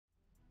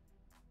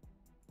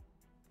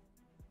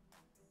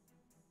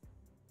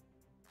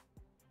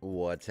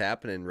What's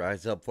happening?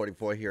 Rise Up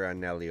 44 here on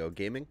Nalyo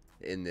Gaming.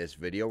 In this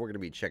video, we're going to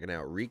be checking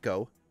out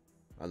RICO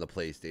on the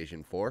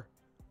PlayStation 4.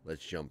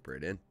 Let's jump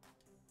right in.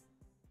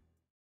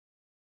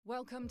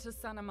 Welcome to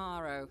San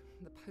Amaro,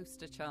 the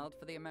poster child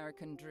for the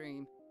American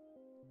dream.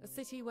 A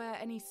city where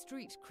any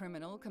street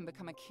criminal can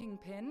become a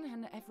kingpin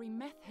and every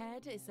meth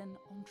head is an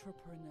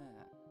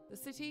entrepreneur. The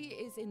city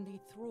is in the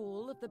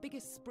thrall of the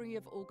biggest spree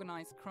of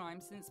organized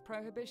crime since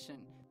Prohibition.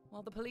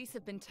 While the police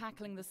have been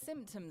tackling the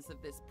symptoms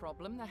of this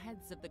problem, the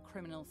heads of the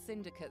criminal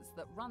syndicates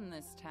that run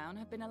this town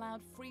have been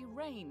allowed free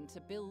rein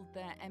to build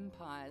their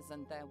empires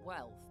and their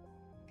wealth.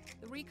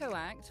 The RICO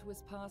Act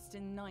was passed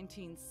in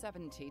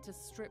 1970 to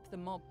strip the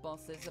mob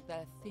bosses of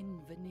their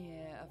thin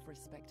veneer of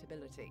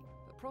respectability.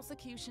 But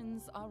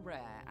prosecutions are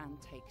rare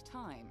and take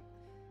time.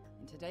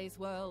 In today's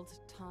world,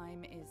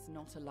 time is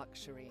not a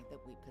luxury that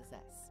we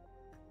possess.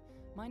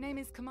 My name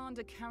is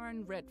Commander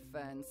Karen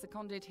Redfern,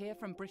 seconded here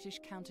from British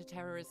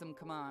Counter-Terrorism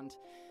Command.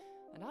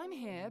 And I'm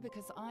here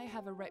because I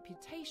have a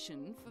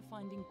reputation for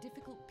finding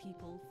difficult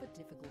people for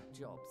difficult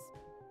jobs.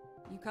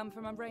 You come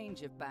from a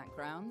range of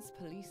backgrounds: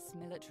 police,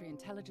 military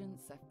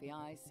intelligence,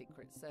 FBI,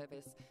 Secret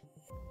Service.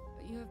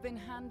 But you have been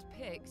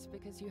handpicked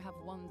because you have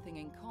one thing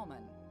in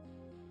common.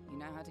 You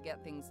know how to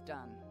get things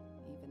done,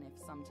 even if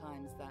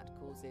sometimes that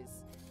causes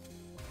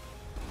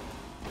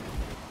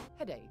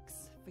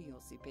headaches for your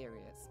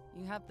superiors.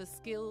 You have the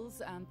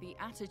skills and the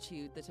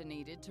attitude that are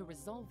needed to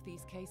resolve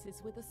these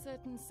cases with a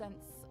certain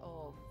sense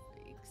of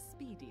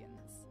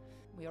expedience.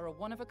 We are a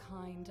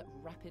one-of-a-kind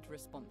rapid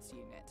response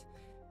unit.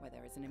 Where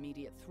there is an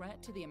immediate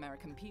threat to the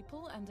American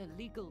people and a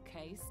legal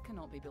case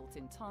cannot be built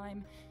in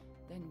time,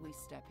 then we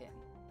step in.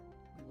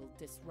 We will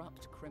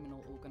disrupt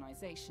criminal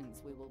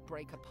organizations, we will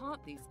break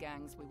apart these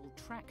gangs, we will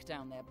track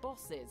down their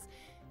bosses,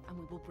 and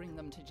we will bring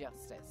them to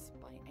justice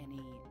by any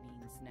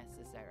means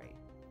necessary.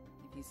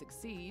 If you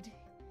succeed,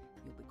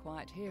 you'll be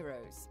quiet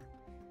heroes.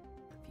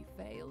 If you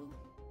fail,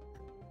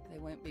 they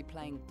won't be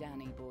playing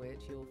Danny Boy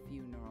at your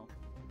funeral.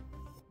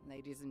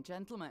 Ladies and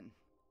gentlemen,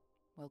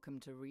 welcome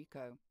to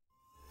RICO.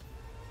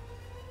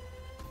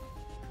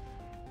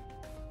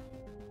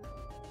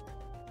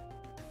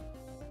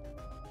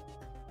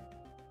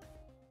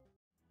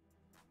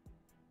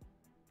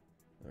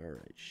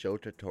 Alright, show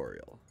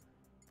tutorial.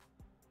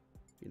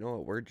 You know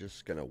what, we're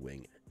just gonna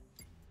wing it.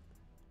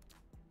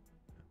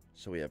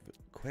 So we have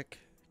quick,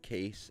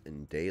 case,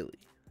 and daily.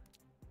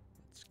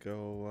 Let's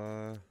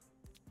go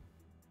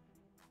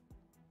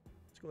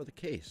with the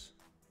case.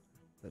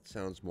 That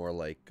sounds more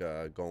like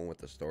going with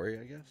the story,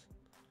 I guess.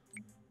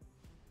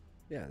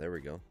 Yeah, there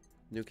we go.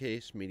 New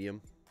case,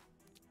 medium.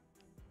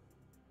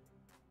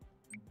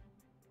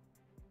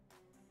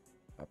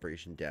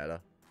 Operation data.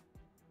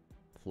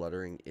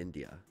 Fluttering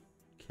India.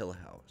 Kill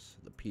House.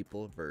 The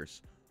People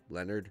vs.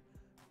 Leonard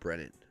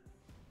Brennan.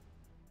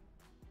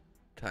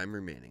 Time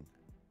remaining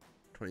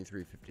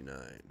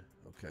 23:59.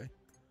 Okay.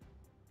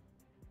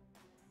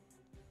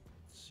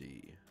 Let's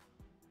see.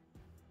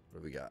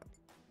 What do we got?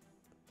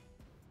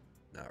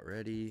 Not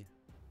ready.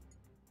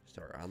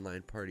 Start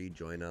online party.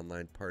 Join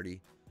online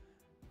party.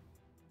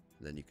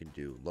 And then you can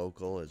do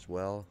local as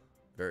well.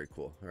 Very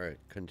cool. All right,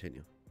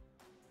 continue.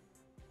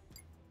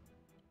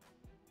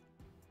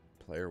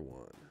 Player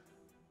 1.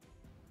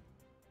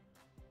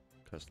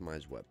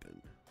 Customize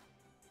weapon.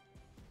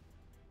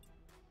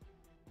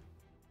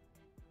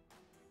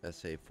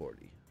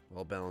 SA-40.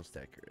 Well balanced,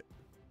 accurate.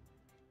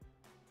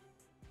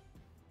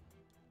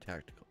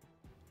 Tactical.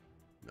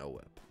 No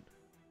weapon.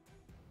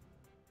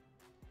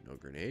 No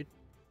grenade.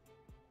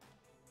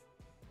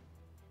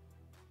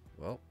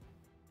 Well,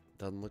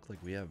 doesn't look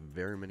like we have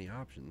very many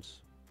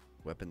options.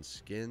 Weapon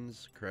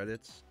skins,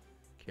 credits,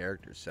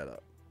 character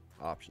setup.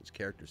 Options,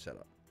 character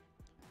setup.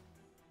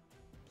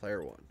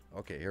 Player 1.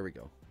 Okay, here we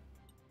go.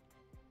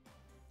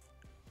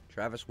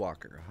 Travis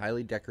Walker,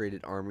 highly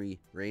decorated Army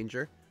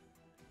Ranger,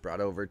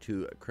 brought over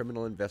to a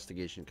Criminal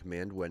Investigation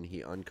Command when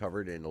he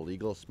uncovered an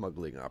illegal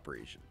smuggling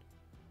operation.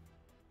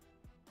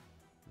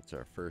 That's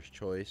our first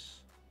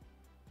choice.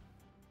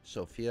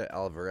 Sofia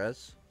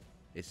Alvarez,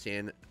 a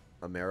San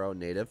Amaro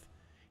native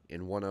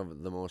and one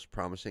of the most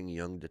promising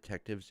young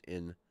detectives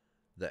in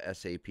the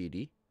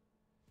SAPD.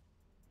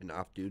 An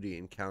off-duty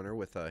encounter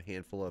with a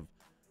handful of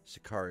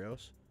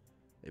sicarios,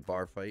 a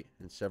bar fight,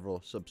 and several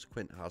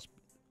subsequent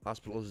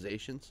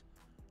hospitalizations,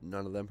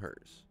 none of them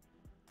hers.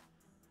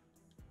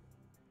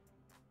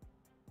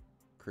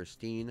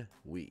 Christine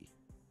Wee.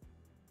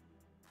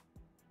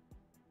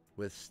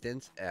 With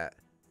stints at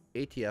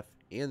ATF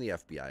and the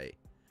FBI,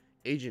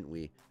 Agent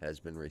Wee has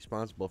been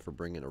responsible for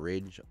bringing a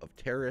range of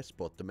terrorists,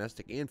 both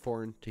domestic and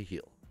foreign, to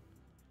heel.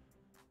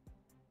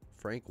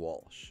 Frank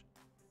Walsh.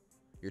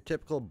 Your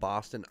typical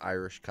Boston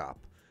Irish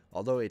cop,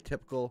 although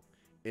atypical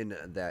in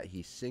that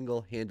he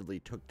single-handedly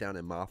took down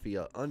a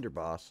mafia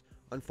underboss.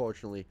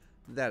 Unfortunately,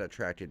 that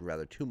attracted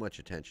rather too much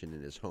attention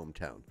in his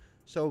hometown,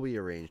 so we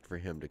arranged for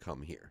him to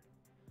come here.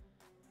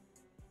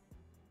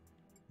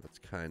 That's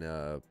kind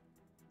of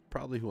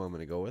probably who I'm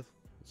going to go with.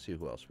 Let's see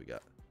who else we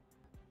got.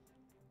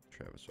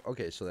 Travis.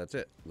 Okay, so that's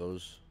it.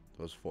 Those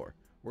four.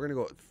 We're going to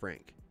go with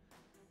Frank.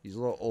 He's a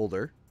little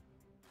older,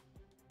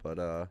 but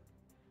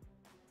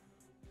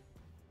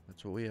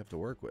that's what we have to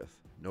work with.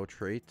 No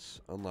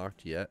traits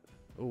unlocked yet.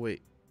 Oh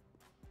wait,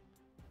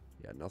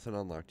 yeah, nothing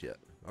unlocked yet.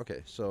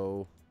 Okay,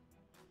 so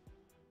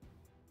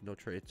no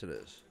traits it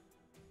is.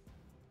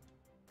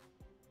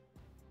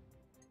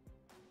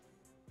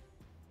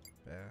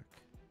 Back.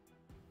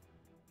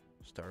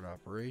 Start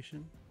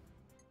operation.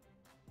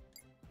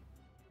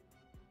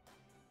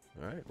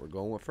 Alright, we're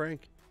going with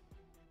Frank.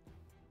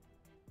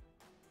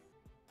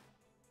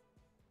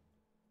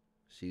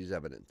 Sees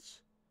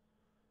evidence.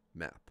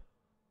 Map.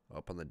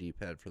 Up on the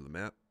D-pad for the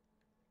map.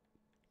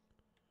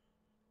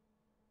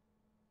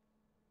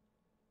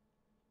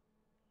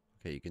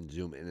 Okay, you can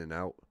zoom in and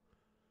out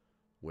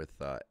with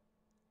the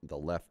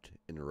left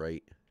and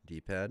right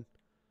D-pad.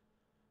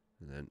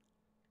 And then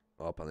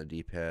up on the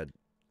D-pad,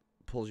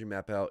 pulls your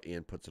map out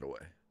and puts it away.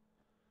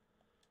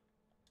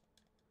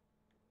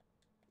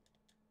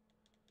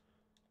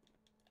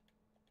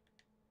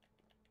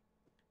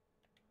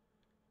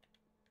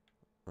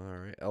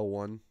 Alright,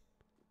 L1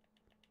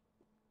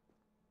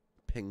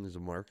 pings a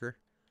marker.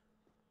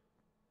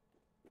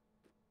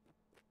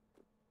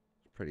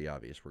 It's pretty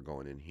obvious we're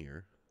going in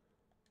here.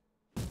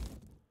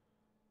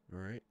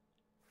 Alright.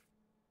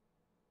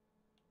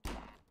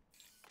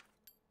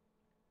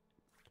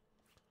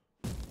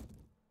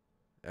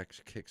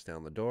 X kicks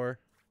down the door.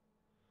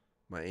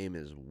 My aim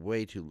is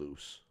way too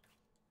loose.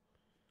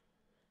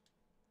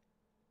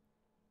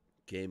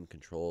 Game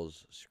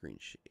controls, screen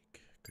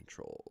shake.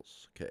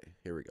 Controls. Okay,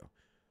 here we go.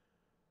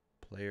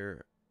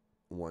 Player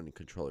 1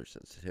 controller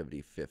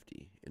sensitivity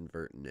 50.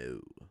 Invert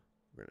no.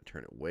 We're going to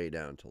turn it way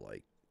down to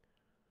like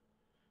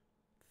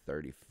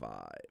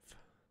 35.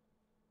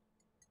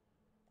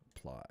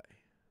 Apply.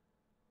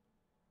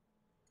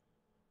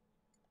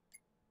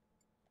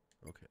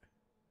 Okay.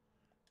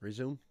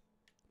 Resume.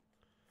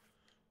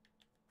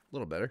 A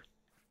little better.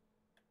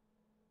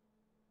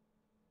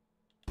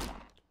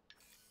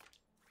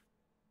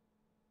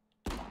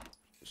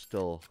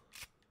 Still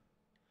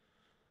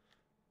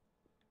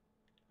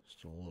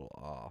a little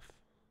off.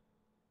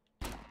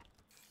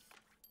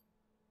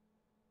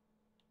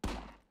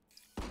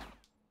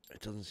 It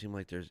doesn't seem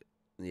like there's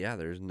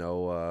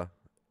no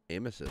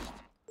aim assist.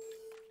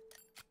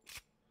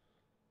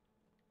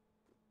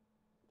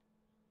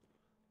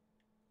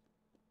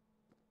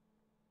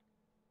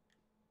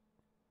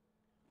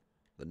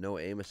 The no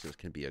aim assist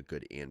can be a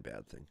good and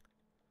bad thing.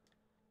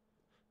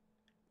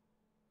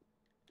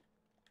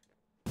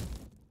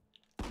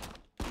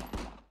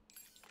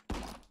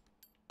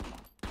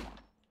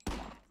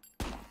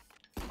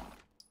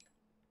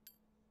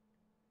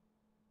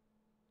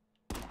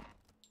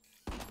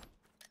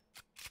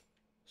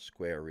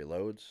 Square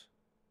reloads.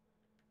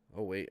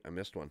 Oh wait, I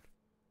missed one.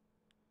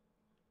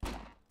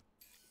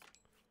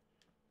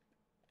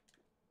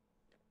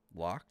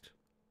 Locked.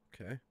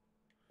 Okay.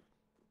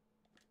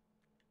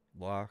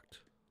 Locked.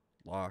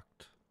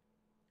 Locked.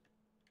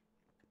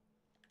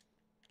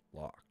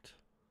 Locked.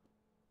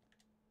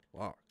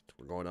 Locked.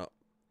 We're going up.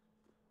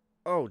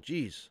 Oh,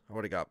 geez. I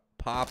would have got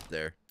popped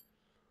there.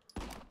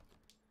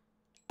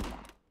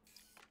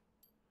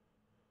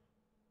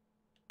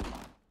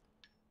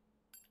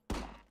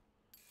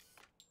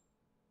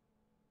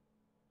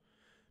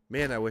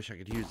 Man, I wish I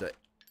could use that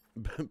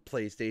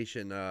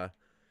PlayStation,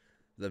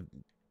 the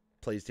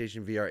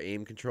PlayStation VR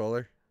aim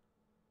controller.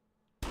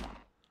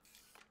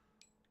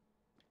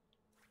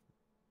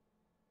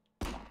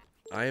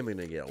 I am going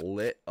to get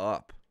lit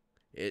up.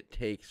 It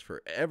takes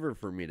forever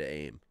for me to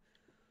aim.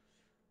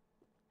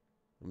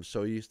 I'm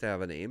so used to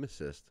having aim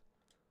assist.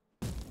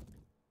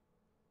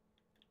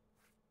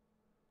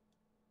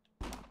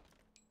 It's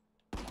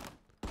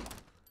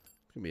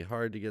going to be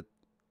hard to get.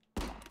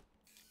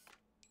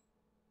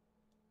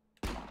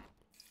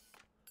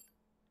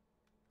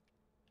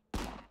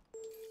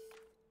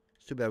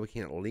 It's too bad we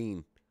can't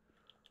lean.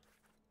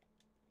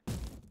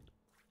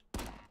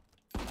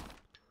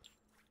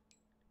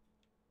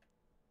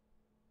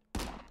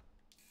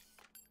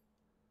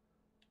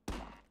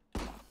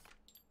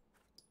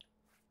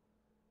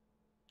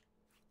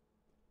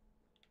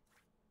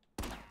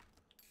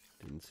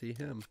 Didn't see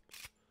him.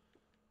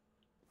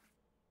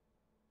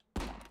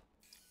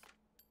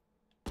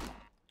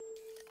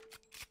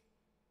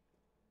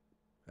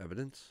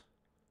 Evidence.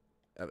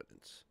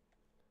 Evidence.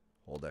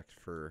 Hold X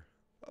for...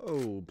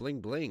 Oh,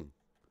 bling bling.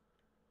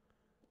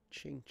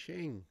 Ching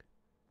ching.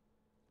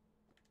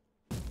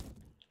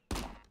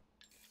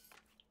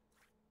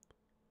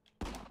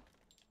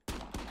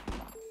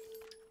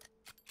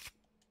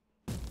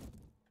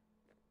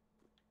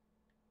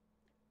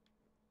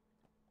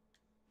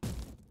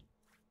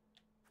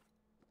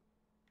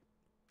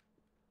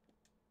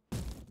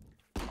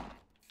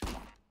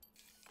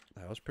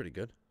 That was pretty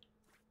good.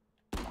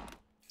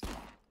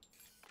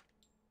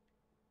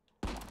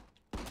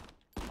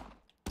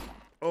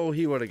 Oh,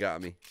 he would have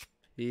got me.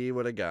 He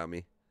would have got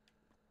me.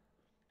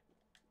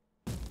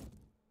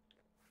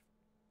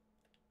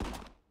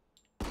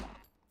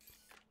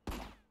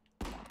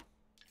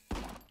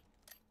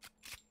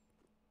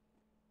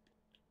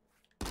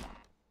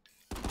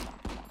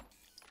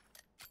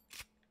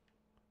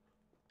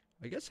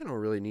 guess I don't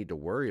really need to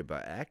worry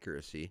about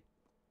accuracy.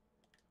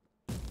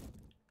 I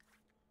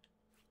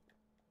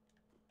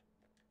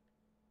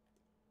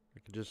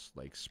could just,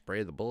 like,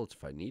 spray the bullets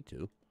if I need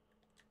to.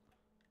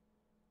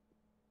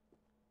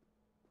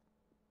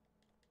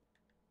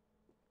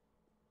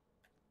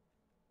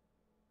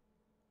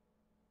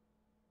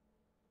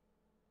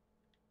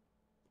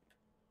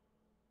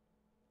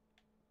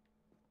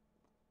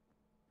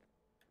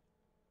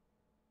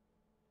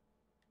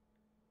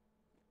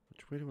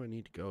 Which way do I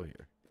need to go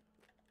here?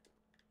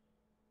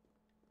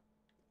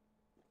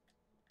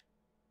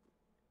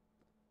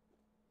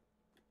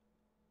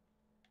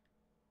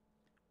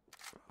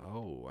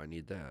 Oh, I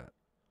need that.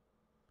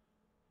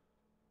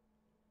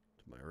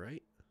 To my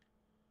right?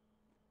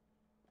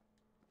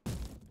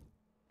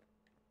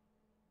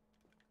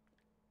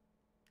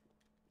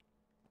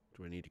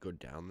 Do I need to go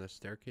down this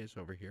staircase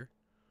over here?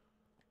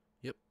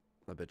 Yep,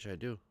 I bet you I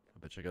do. I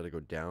bet you I gotta go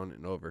down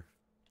and over.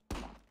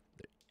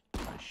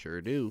 I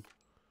sure do.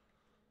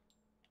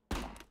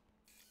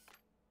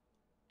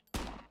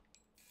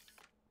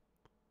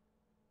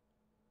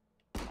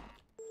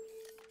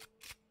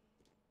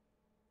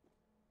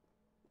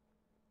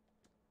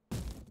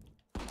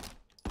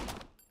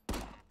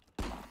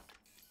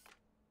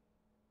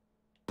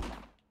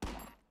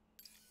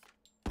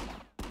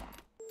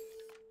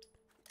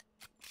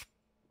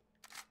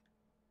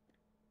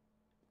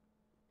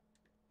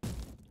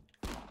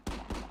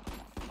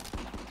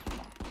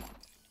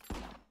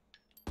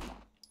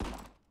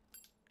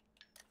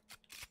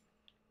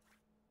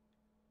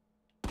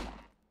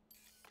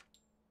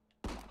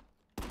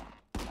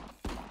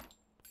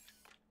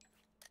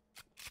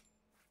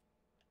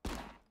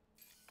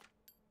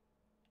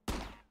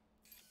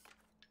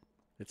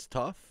 It's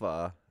tough.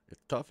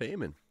 It's tough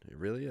aiming. It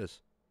really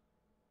is.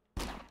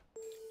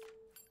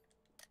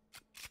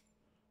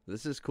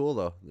 This is cool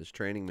though. This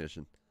training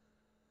mission.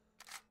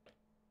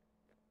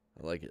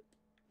 I like it.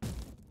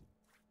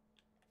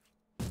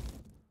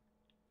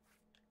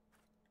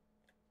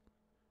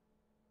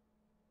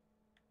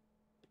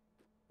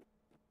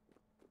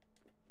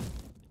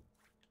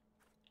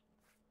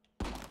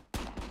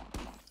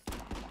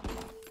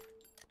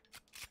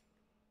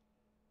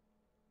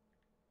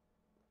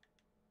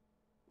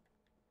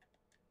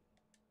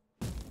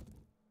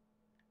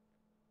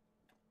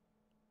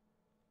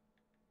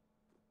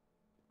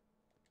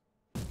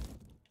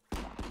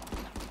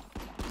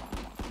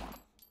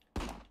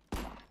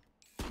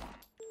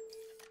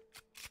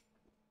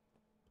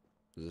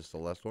 Is this the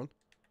last one?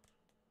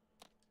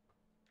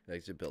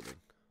 Exit building.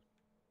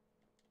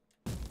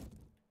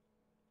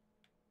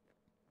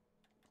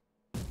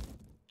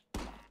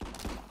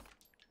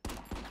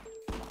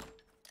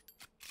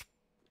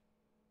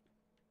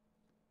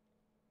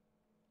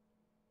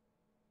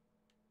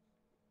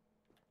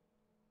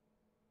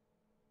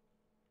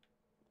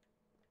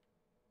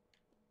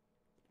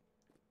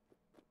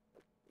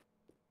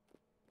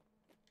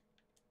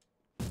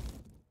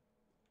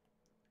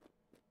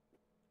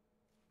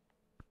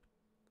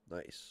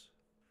 Nice.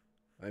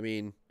 I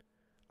mean,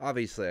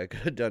 obviously I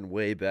could have done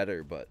way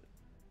better, but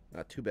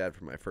not too bad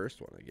for my first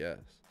one, I guess.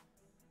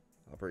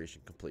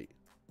 Operation complete.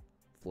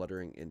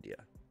 Fluttering India.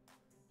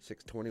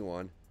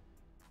 621.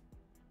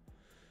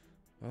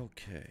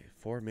 Okay,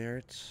 4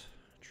 merits.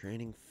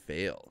 Training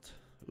failed.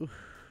 Oof.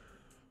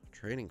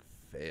 Training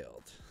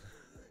failed.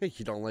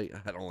 You don't like,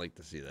 I don't like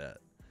to see that.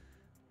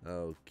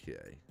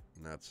 Okay,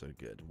 not so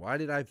good. Why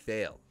did I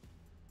fail?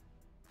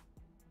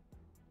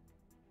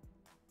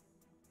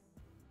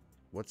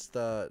 What's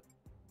the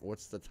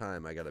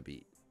time I gotta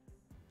beat?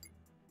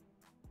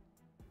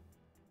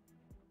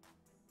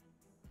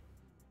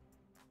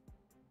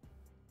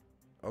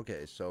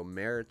 Okay, so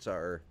merits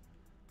are,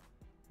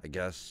 I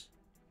guess,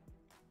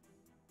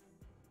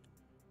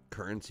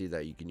 currency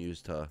that you can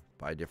use to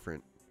buy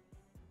different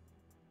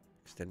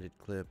extended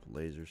clip,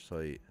 laser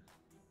sight,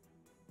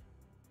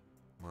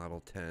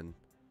 Model 10.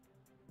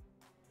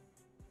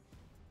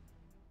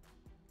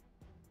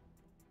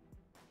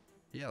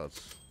 Yeah,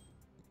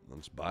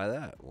 let's buy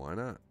that. Why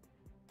not?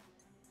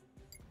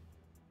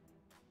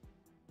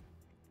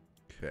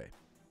 Okay.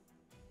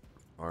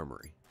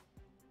 Armory.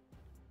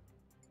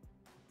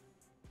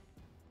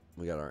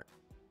 We got our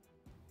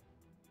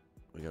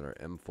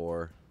M4,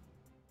 our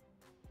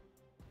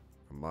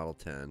Model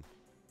 10.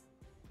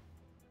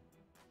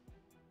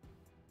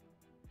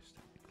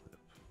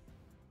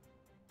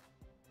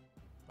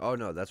 Oh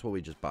no, that's what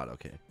we just bought.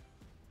 Okay.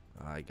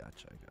 I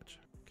gotcha.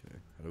 Okay.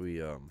 How do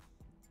we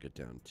get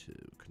down to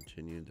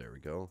continue? There we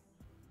go.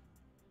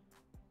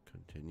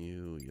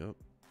 Continue. Yup.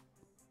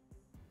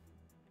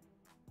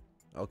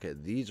 Okay,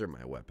 these are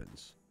my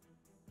weapons.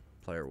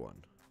 Player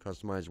 1.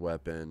 Customized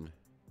weapon.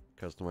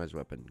 Customized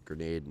weapon.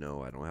 Grenade,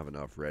 no, I don't have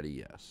enough. Ready,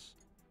 yes.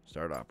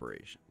 Start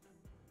operation.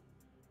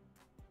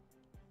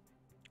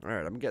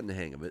 Alright, I'm getting the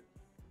hang of it.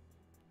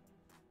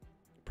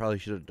 Probably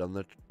should have done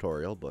the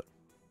tutorial, but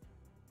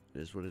it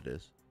is what it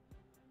is.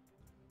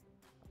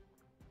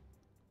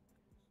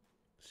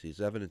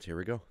 Seize evidence, here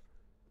we go.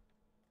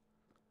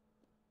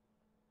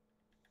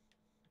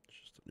 It's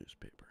just a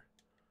newspaper.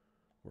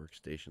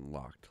 Workstation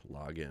locked.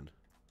 Log in.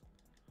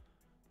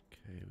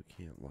 Okay, we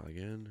can't log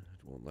in.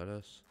 It won't let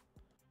us.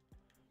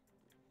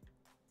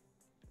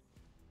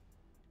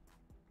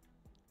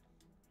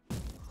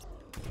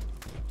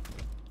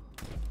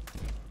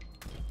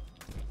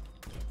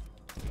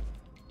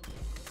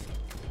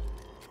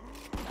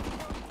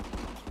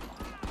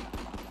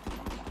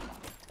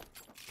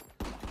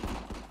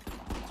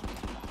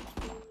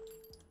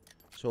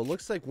 So it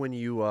looks like when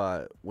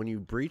you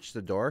breach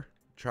the door,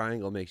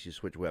 triangle makes you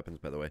switch weapons,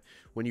 by the way.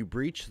 When you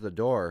breach the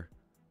door,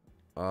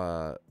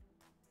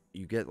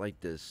 you get like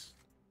this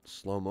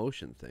slow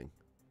motion thing.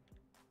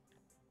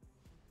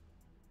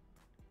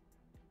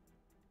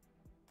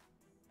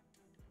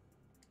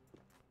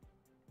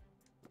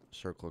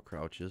 Circle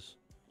crouches.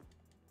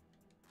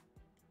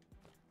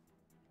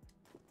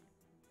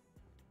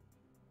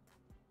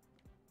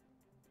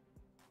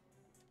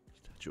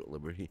 Statue of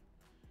Liberty.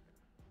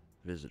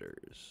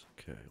 Visitors.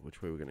 Okay,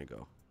 which way are we gonna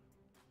go?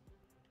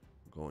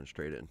 We're going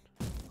straight in.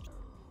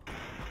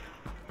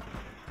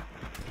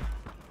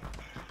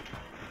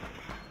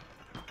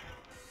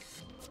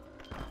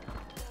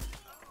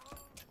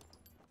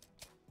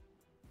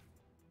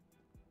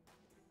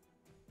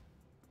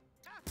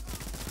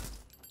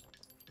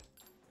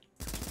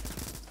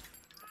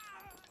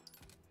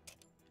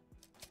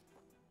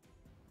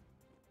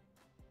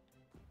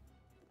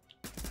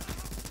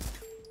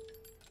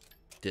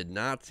 Did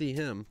not see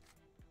him.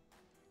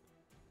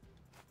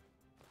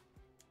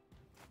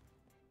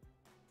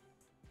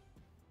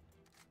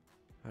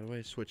 How do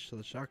I switch to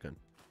the shotgun?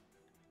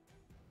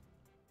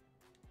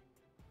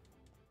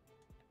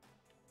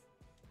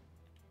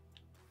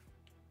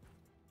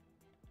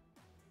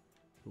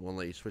 It won't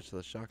let you switch to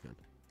the shotgun.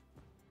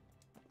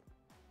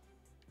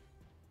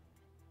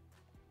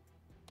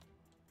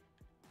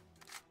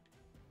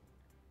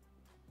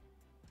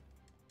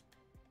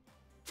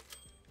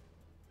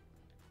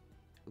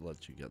 It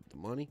lets you get the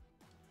money.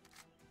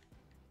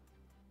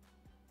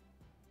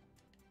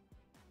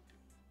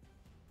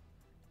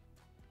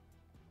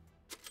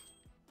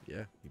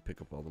 Yeah, you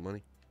pick up all the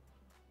money.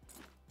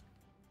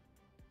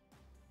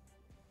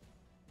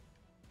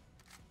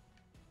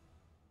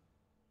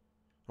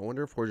 I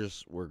wonder if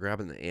we're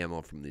grabbing the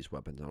ammo from these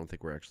weapons. I don't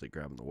think we're actually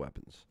grabbing the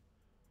weapons.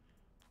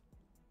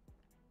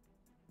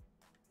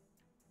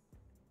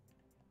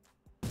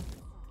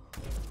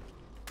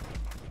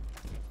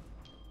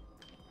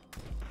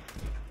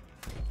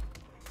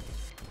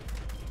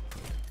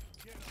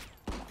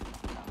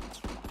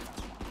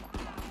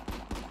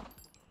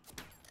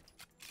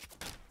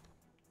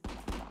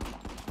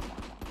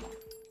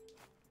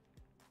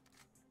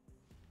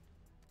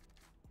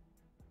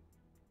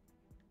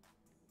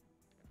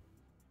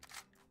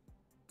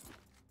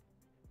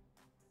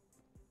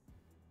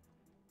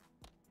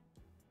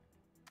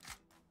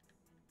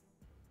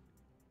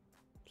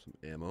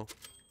 Some ammo.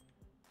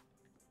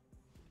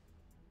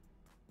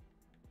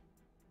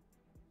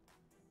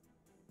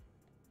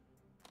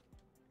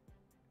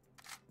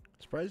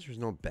 Surprised there's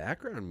no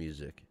background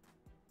music.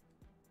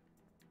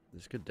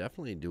 This could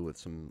definitely do with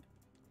some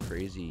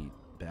crazy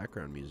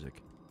background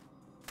music.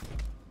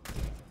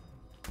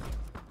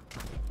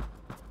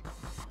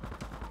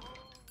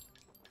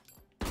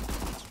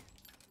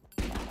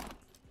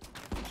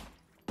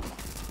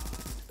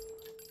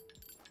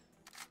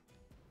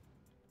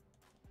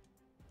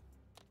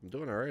 I'm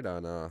doing alright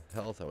on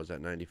health. I was at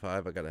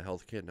 95. I got a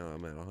health kit. Now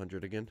I'm at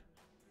 100 again.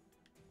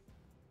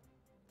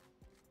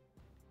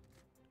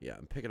 Yeah,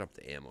 I'm picking up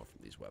the ammo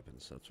from these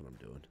weapons. That's what I'm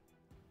doing.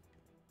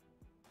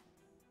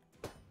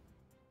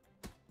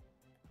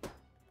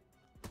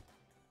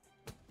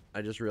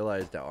 I just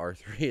realized that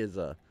R3 is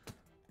a...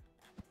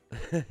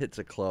 it's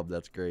a club.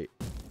 That's great.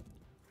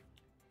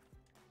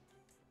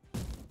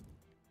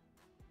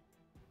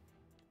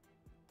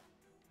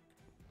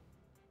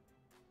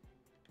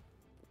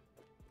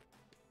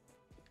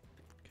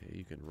 Okay,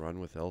 you can run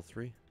with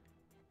L3.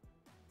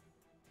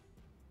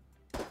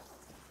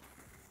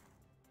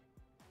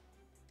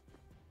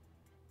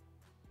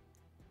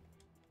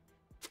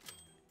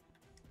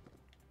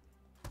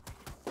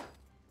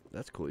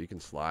 That's cool. You can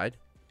slide.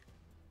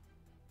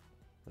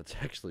 That's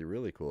actually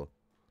really cool.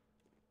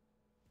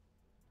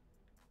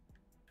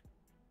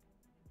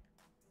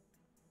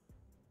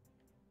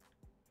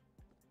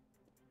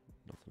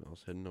 Nothing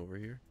else hidden over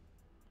here.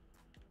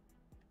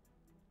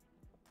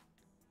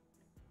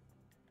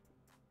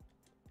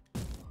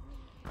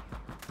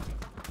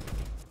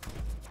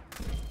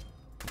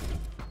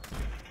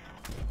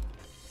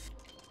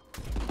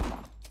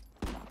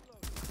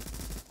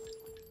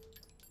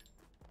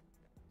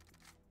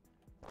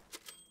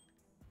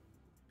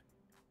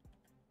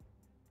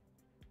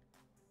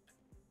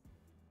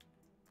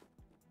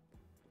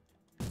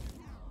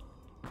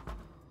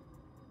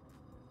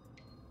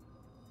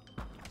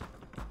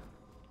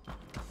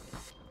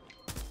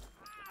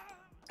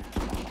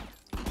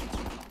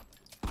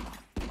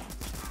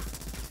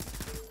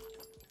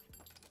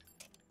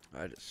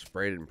 I just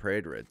sprayed and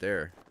prayed right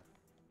there.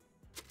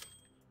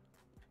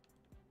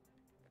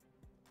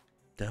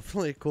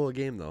 Definitely a cool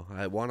game, though.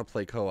 I want to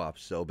play co-op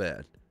so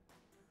bad.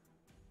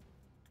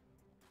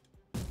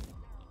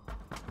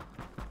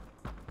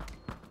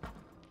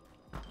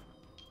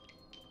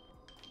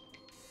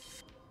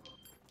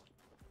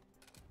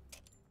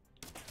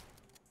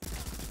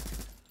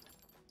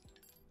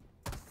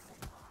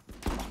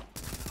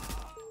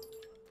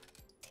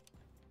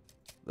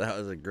 That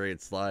was a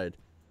great slide.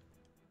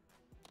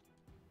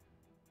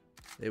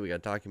 Hey, we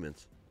got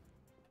documents.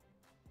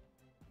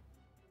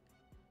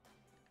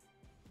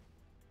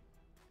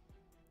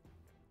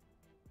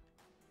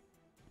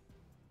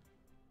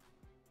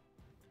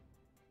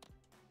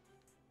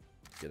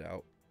 Get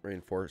out.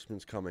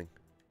 Reinforcements coming.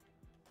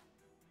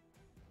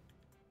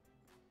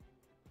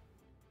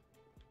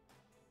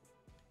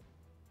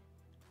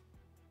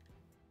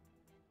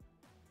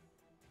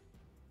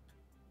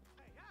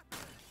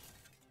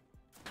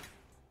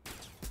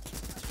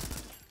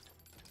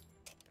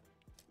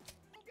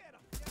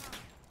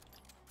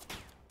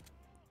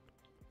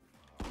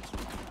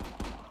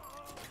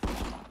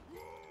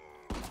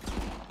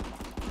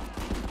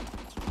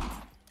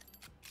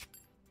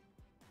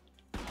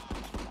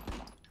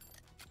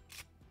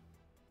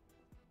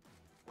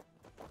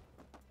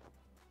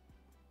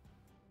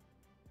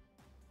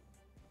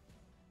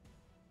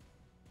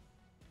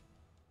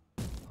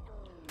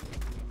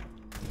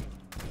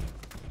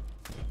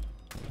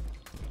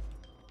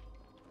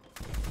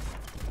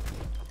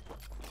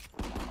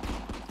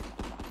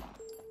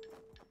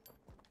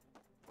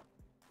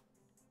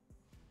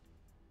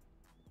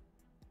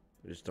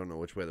 I just don't know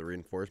which way the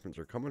reinforcements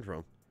are coming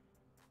from.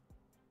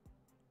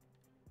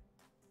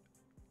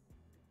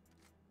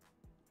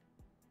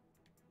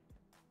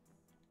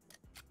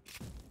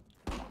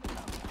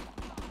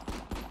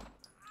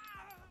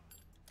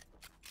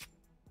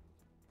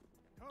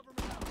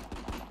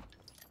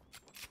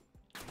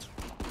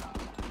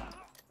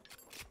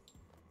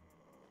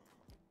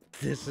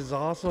 This is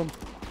awesome.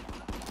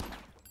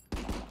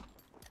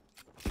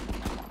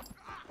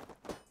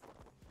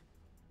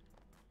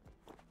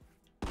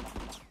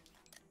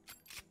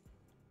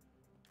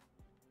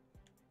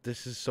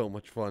 This is so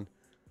much fun.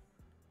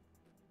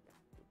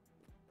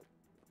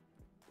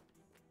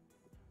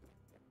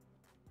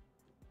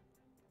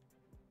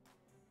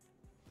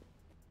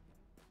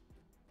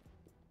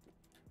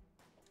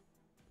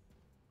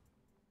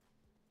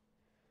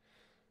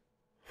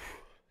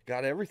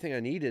 Got everything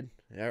I needed.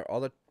 All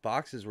the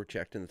boxes were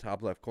checked in the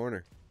top left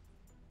corner.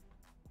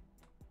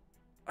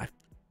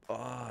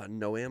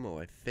 No ammo.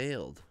 I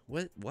failed.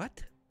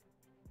 What?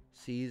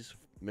 Seize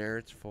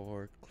merits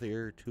for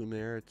clear, 2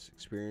 merits,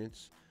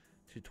 experience,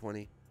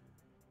 220.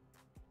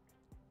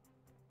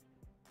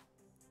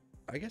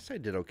 I guess I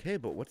did okay,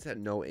 but what's that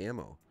no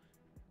ammo?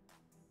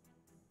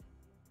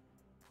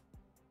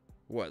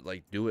 What,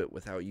 like do it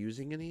without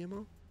using any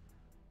ammo?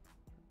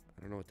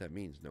 I don't know what that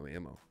means, no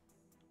ammo.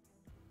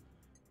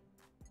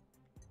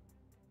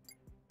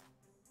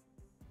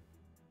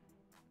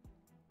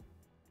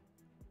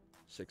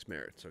 Six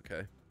merits,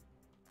 okay.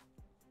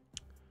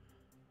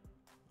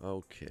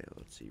 Okay,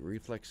 let's see.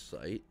 Reflex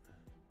sight.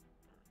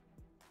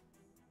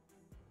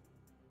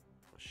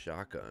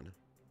 Shotgun.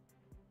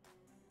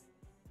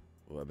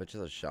 Oh, I bet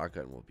you the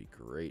shotgun will be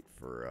great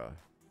for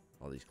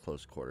all these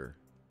close quarter.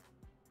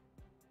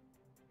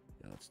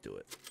 Yeah, let's do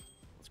it.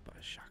 Let's buy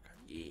a shotgun.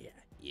 Yeah.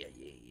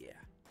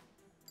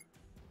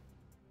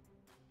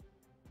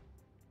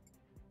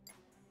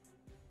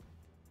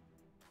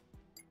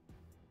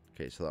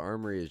 Okay, so the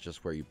armory is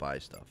just where you buy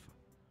stuff.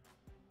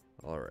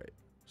 Alright,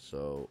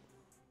 so...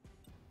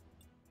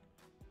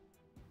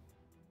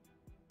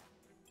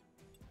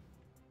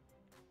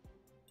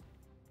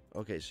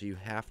 Okay, so you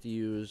have to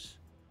use...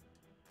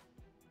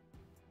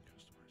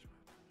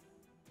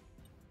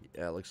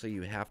 Yeah, it looks like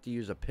you have to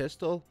use a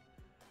pistol,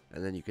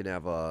 and then you can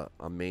have a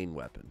main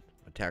weapon,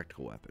 a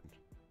tactical weapon.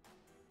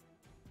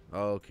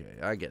 Okay,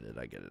 I get it.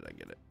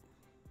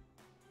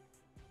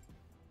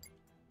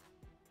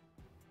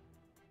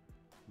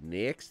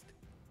 Next.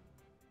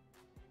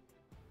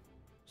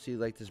 See,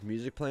 like this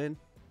music playing?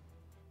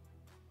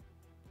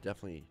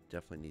 Definitely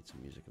need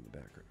some music in the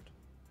background.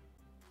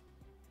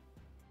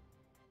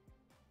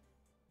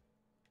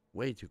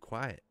 Way too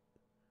quiet.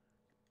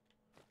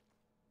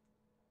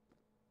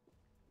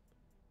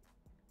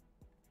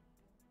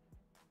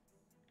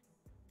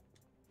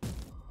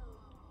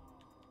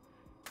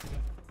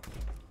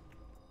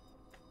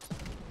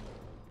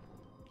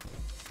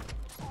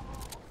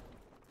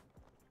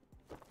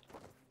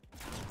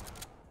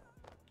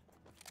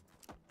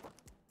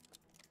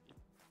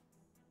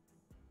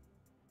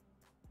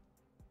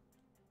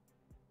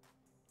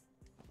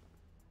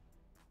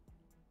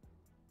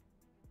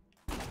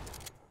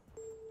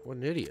 What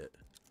an idiot.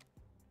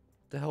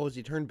 The hell was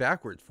he turned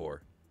backwards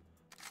for?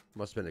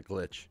 Must have been a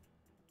glitch.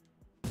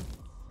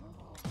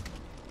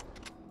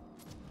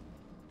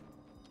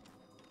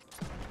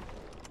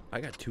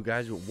 I got 2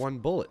 guys with 1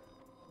 bullet.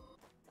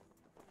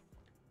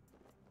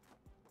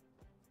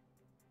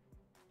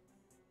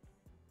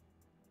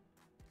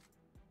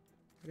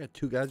 I got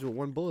 2 guys with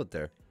 1 bullet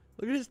there.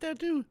 Look at his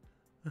tattoo.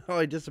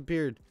 Oh, he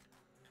disappeared.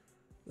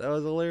 That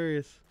was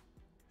hilarious.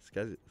 This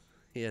guy's...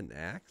 He had an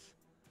axe?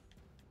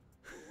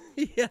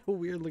 He had a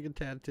weird looking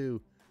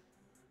tattoo.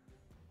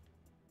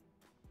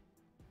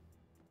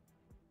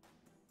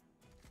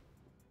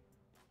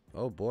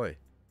 Oh boy.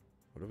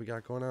 What do we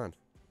got going on?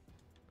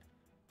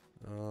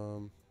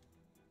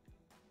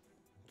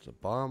 It's a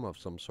bomb of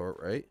some sort,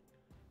 right?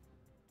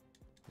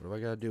 What do I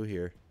gotta do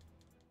here?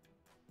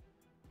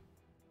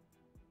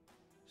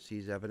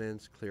 Seize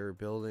evidence, clear a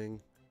building,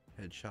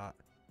 headshot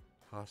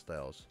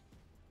hostiles.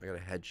 I gotta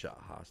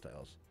headshot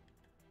hostiles.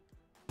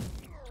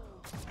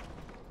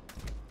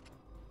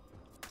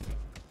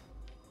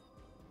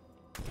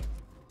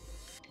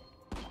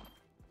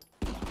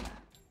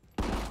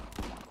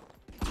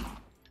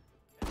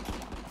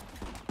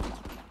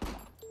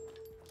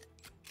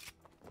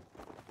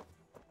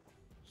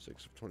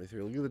 Six of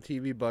 23. Look at the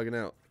TV bugging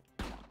out.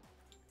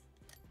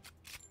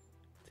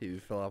 TV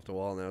fell off the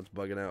wall, now it's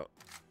bugging out.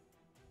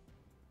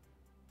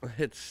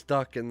 It's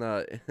stuck in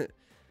the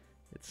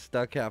it's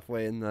stuck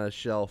halfway in the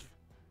shelf.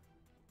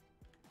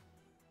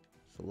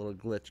 It's a little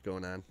glitch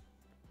going on.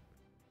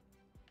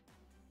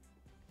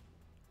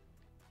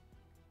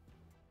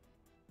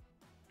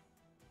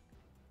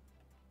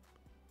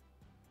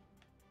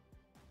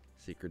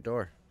 Secret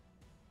door.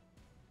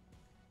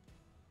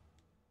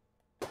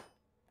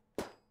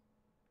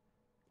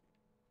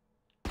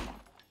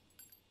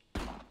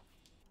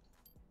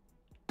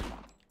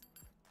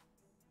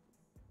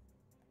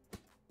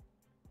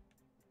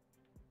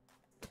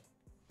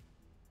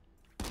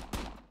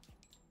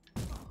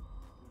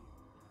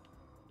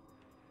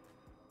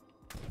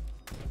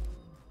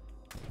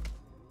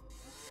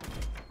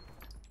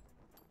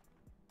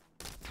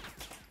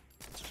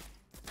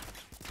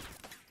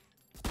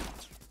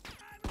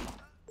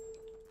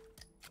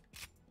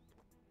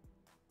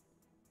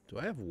 Do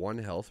I have 1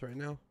 health right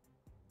now?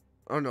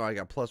 Oh no, I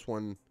got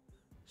 +1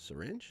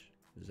 syringe?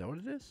 Is that what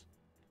it is?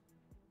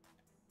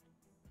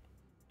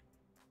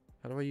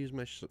 How do I use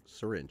my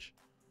syringe?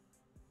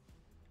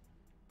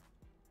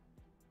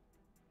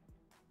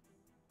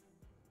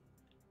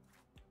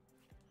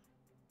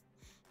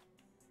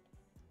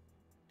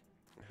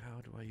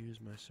 How do I use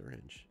my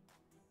syringe?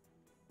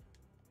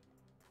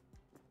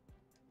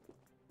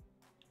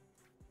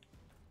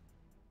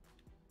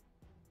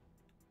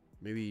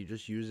 Maybe you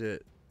just use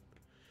it.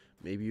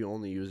 Maybe you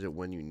only use it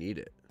when you need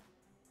it.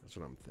 That's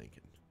what I'm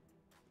thinking.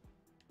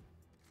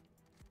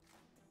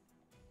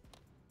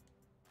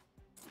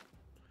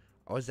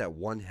 I was at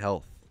 1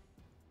 health.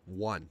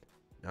 1.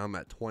 Now I'm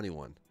at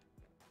 21.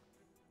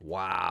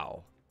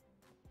 Wow.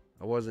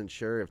 I wasn't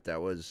sure if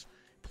that was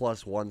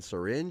 +1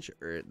 syringe,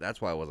 or that's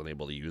why I wasn't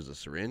able to use the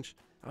syringe.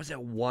 I was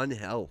at 1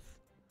 health.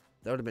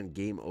 That would have been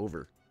game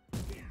over.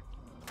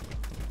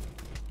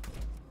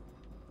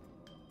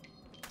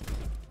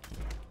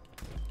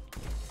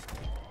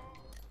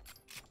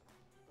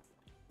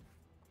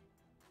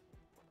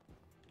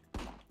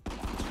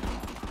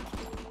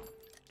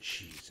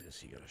 Jesus,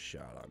 he got a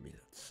shot on me.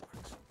 That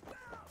sucks.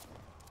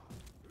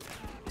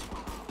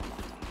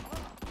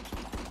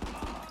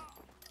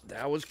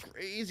 That was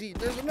crazy.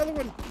 There's another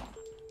one.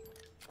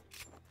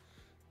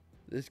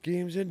 This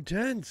game's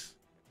intense.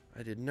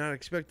 I did not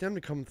expect them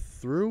to come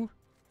through,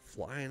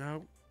 flying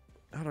out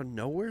of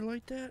nowhere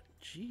like that.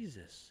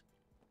 Jesus.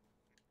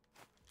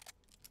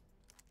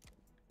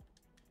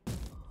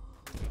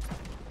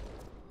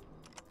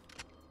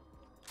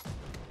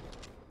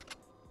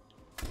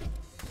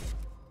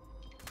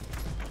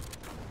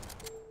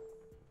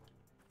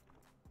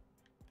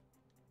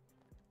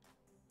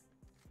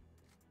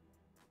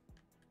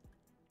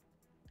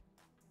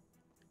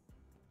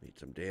 Need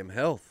some damn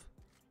health.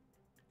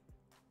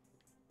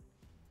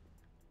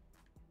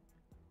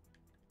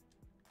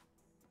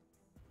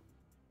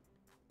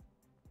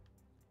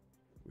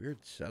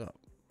 Weird setup.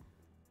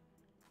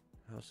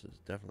 House is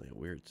definitely a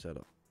weird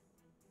setup.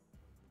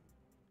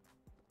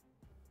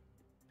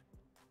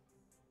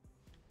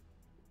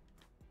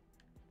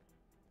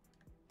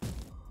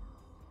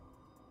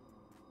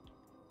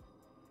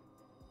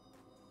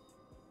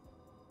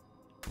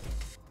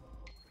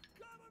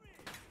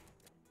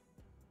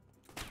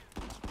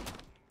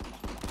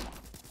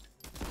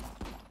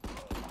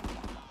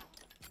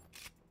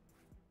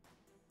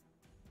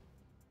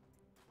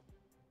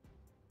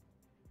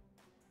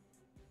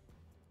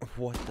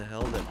 What the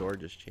hell? That door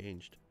just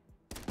changed.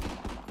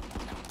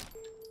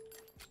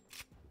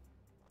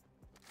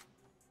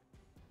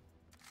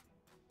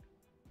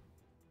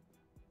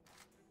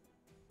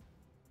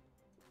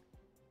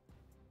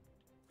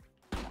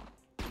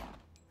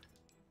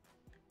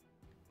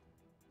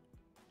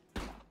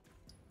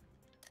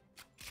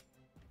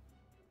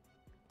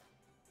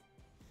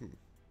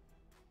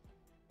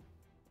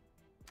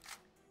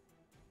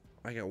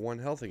 I got 1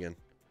 health again.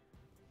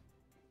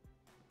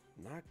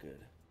 Not good.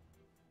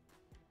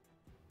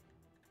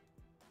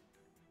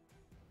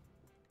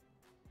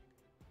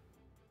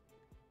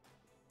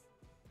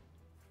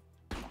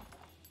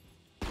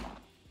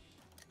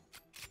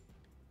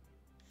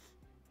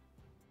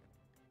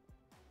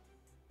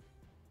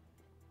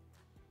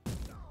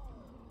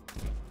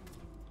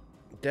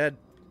 Dead.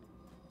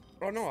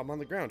 Oh no, I'm on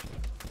the ground.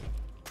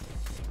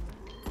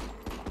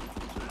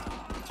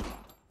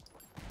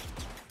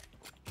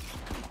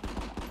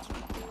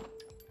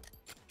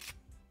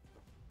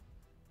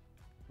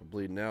 I'm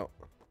bleeding out.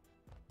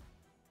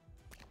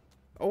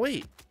 Oh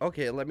wait.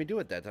 Okay, let me do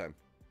it that time.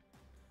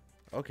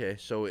 Okay,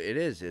 so it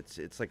is.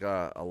 It's like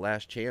a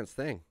last chance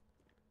thing.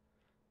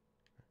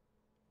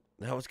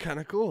 That was kind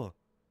of cool.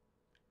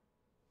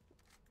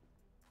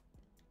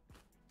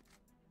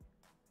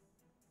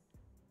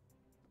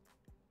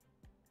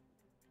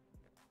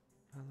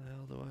 How the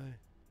hell do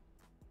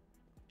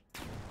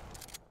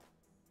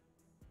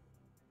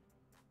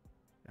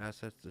I...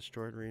 Assets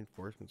destroyed,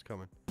 reinforcements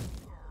coming.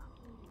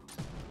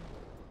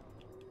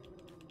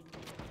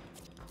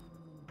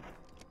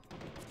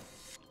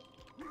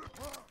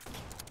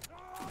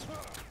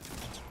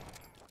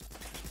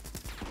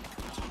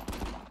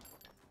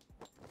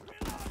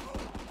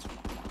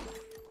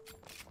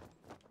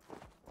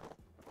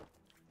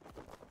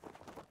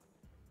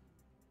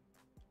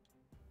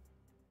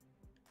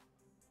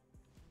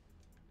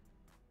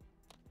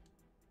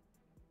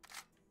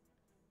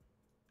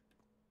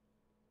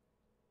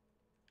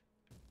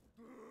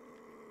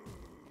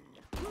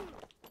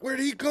 Where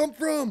did he come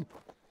from?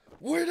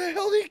 Where the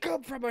hell did he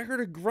come from? I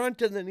heard a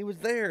grunt and then he was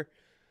there.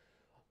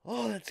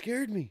 Oh, that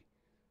scared me.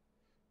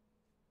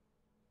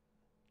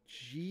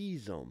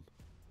 Jeez, Alright,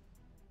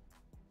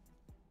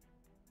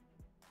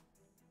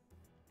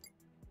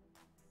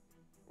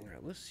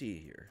 let's see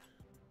here.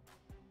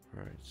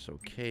 Alright, so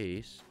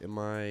case, am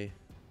I...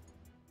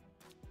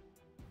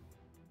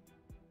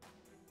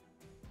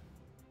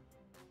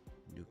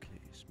 New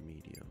case,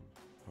 medium,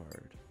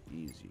 hard,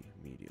 easy,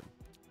 medium.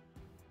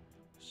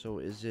 So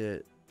is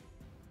that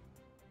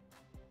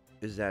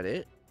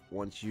it?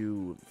 Once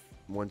you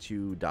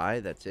die,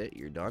 that's it?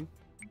 You're done?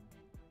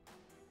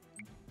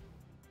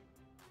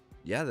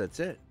 Yeah, that's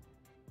it.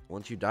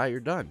 Once you die, you're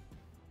done.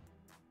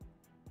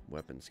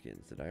 Weapon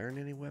skins. Did I earn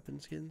any weapon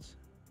skins?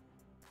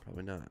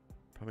 Probably not.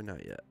 Probably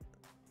not yet.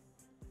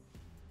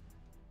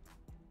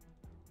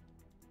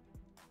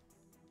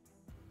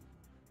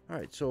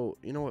 Alright, so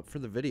you know what, for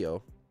the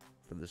video,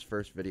 for this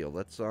first video,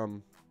 let's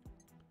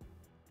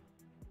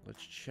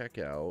check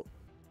out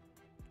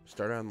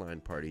start online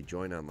party,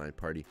 join online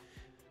party.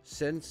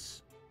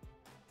 Since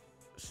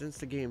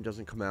the game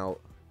doesn't come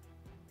out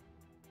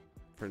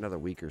for another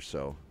week or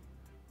so,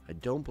 I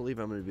don't believe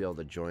I'm going to be able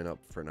to join up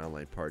for an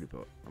online party,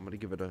 but I'm going to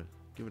give it a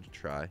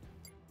try.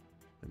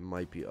 There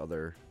might be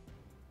other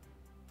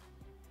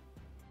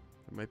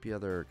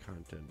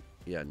content.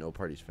 Yeah, no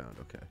parties found.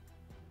 Okay.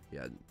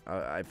 Yeah,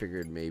 I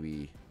figured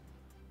maybe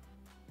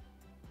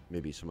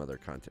some other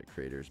content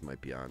creators might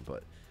be on,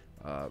 but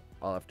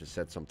I'll have to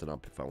set something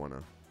up if I want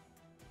to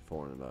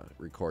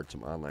record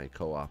some online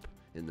co-op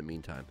in the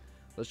meantime.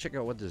 Let's check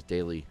out what this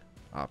daily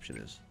option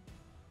is.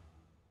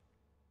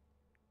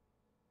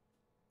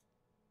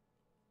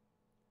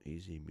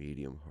 Easy,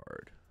 medium,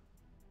 hard.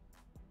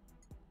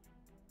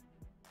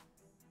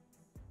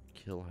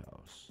 Kill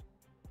house.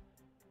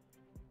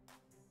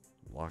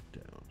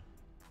 Lockdown.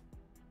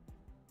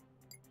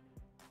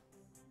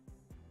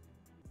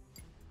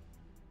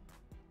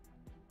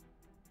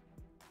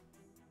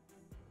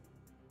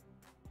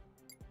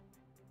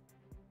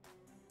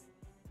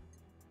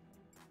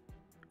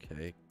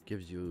 Okay,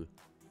 gives you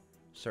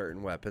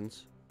certain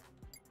weapons.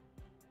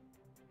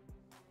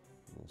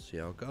 We'll see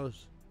how it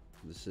goes.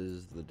 This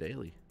is the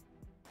daily.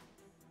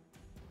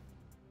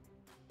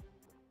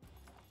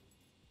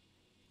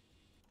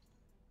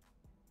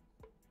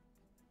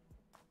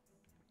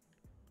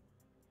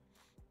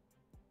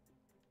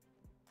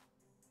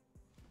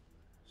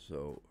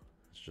 So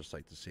it's just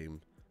like the same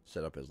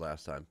setup as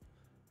last time.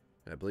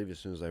 And I believe as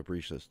soon as I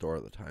breach this door,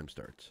 the time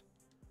starts.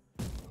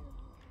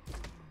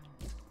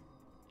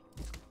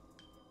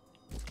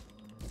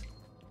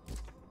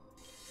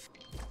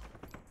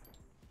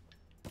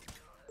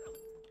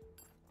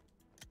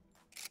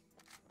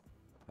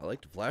 I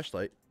like the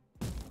flashlight.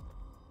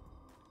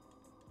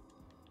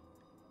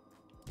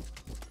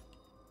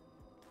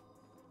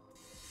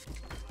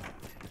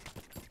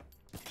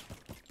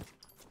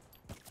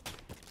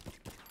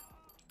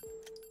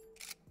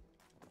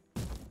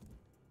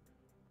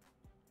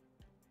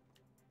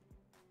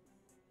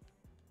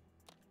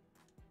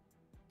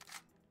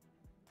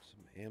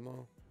 Some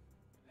ammo.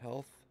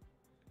 Health.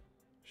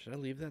 Should I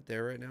leave that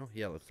there right now?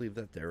 Yeah, let's leave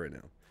that there right now.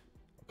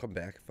 I'll come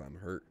back if I'm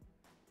hurt.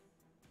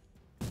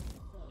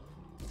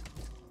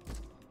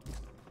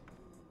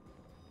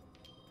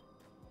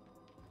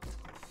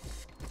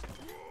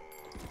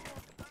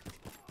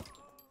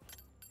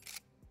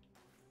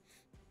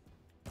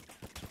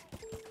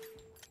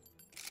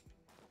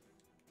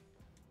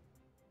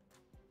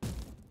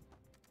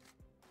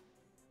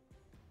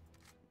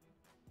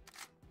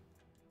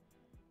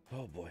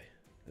 Oh boy,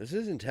 this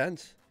is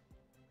intense.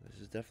 This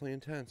is definitely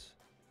intense.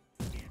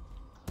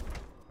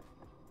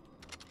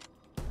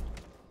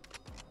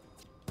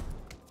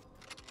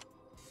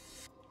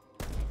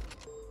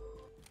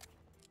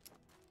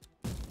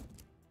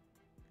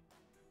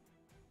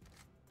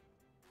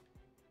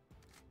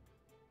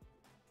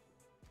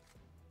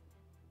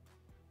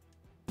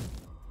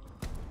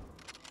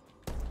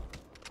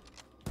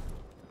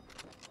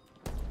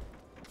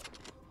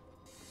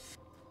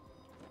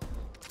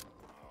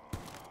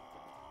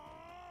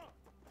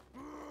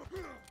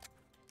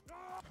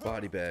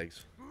 Body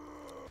bags.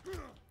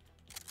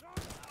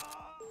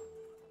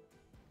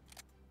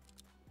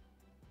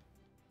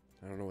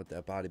 I don't know what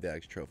that body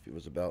bags trophy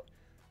was about.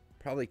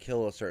 Probably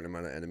kill a certain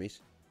amount of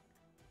enemies.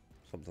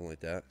 Something like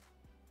that.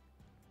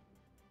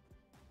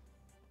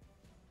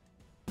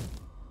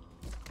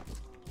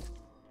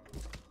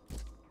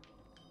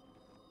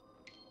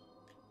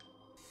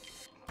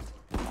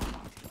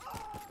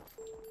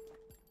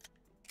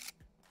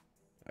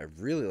 I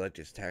really like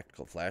this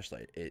tactical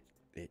flashlight. It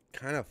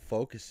kind of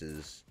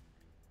focuses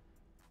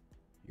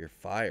your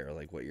fire,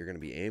 like what you're going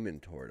to be aiming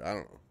toward. I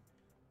don't know.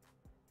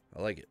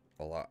 I like it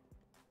a lot.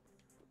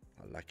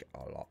 I like it a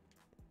lot.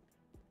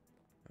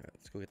 Alright,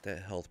 let's go get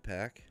that health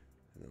pack.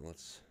 And then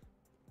let's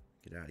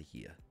get out of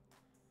here.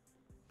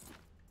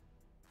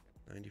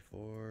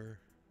 94.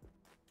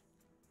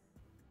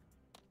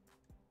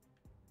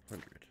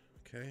 100.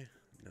 Okay.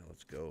 Now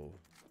let's go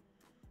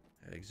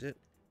exit.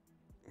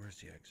 Where's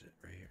the exit?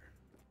 Right here.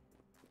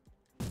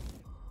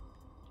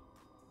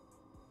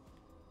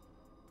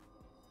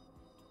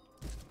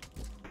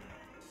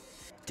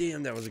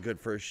 Damn, that was a good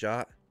first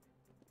shot.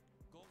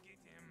 Go get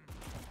him.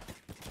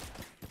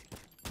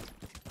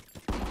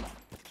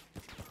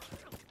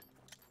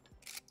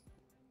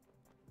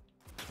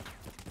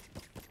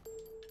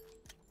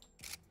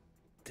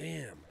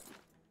 Damn.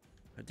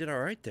 I did all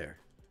right there.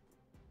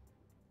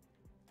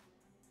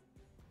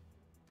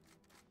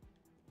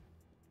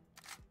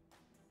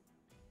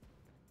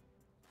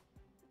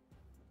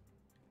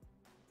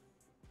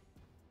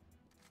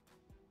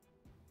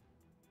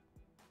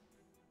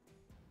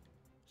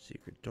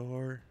 Secret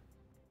door.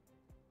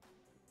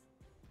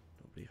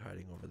 Nobody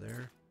hiding over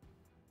there.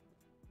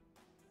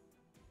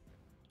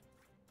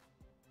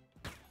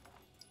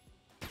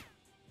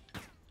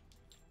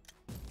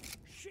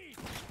 Shit.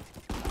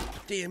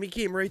 Damn, he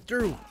came right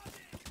through.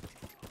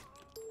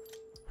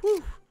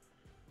 Whew.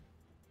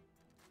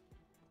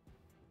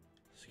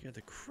 Scared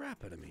the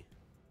crap out of me.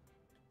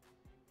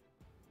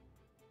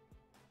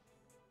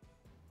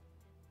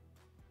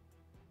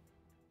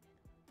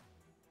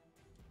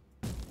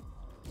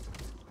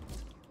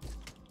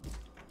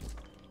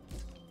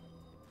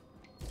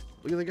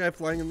 Look at the guy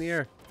flying in the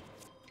air.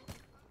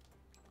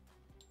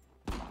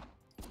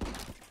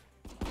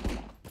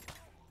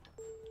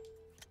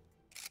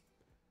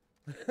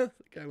 The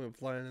guy went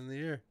flying in the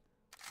air.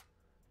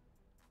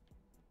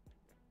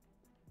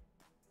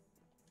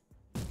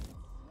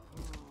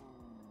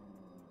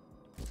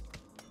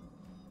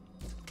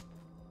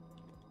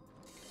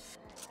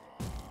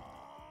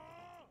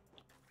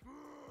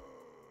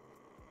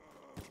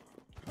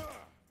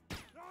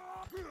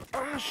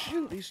 Ah,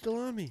 shoot, he's still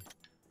on me.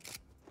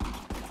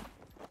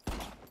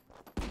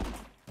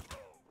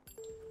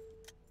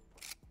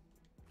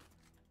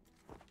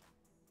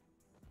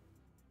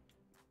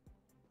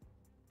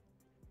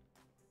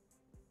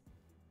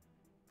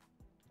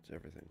 It's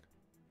everything.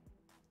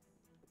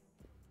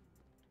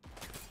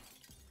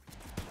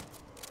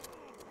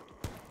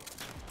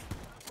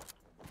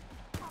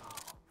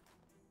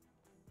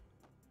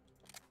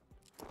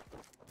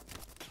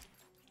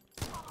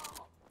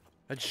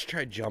 I just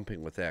tried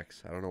jumping with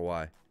X. I don't know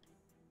why.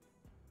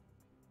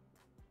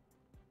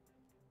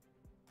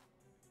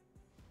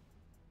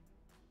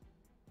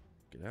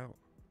 Get out.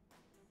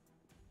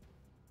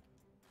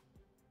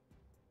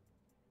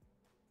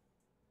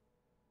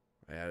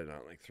 I had it on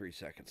like 3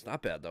 seconds.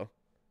 Not bad though.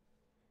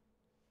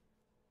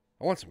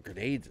 I want some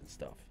grenades and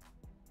stuff.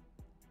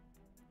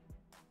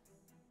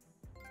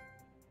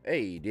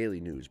 Hey,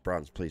 daily news,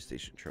 bronze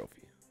PlayStation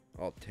trophy.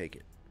 I'll take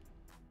it.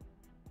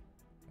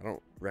 I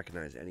don't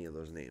recognize any of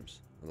those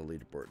names on the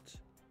leaderboards.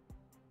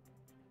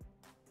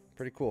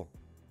 Pretty cool.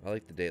 I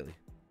like the daily.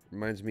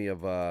 Reminds me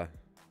of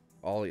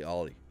Ollie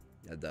Ollie.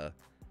 You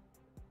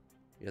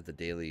had the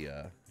daily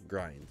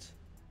grinds.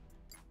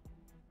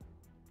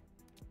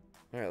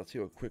 Alright, let's see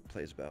what quick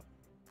play's about.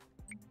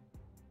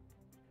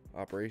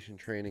 Operation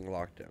Training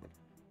Lockdown.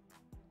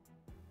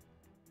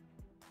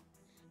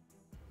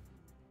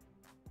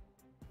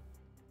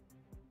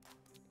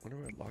 Wonder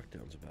what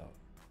lockdown's about.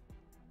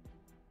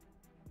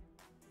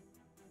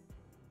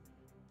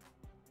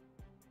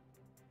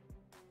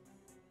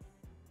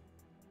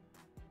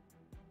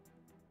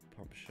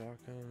 Pump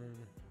shotgun.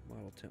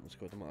 Model 10. Let's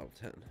go with the Model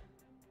 10.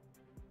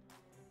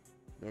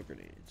 No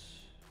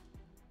grenades.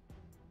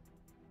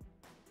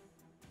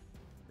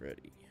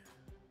 Ready.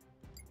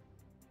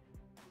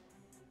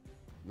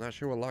 Not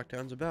sure what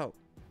lockdown's about.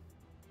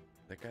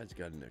 That guy's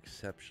got an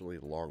exceptionally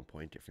long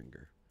pointer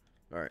finger.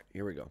 Alright,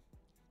 here we go.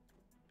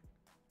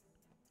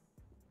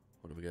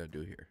 What do we gotta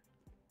do here?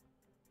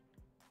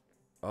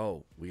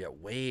 Oh, we got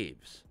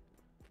waves.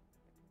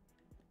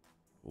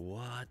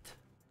 What?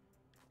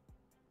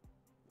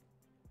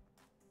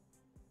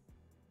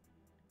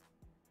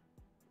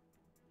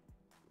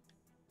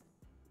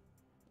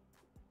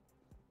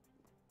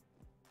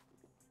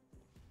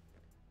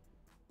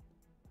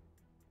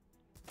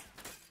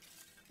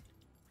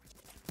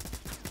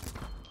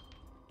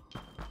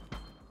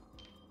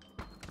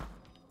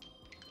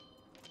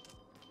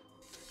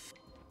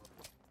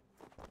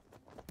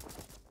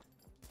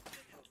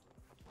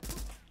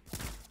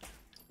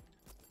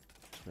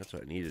 That's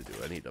what I need to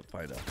do. I need to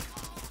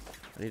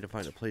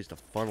find a place to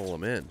funnel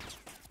them in.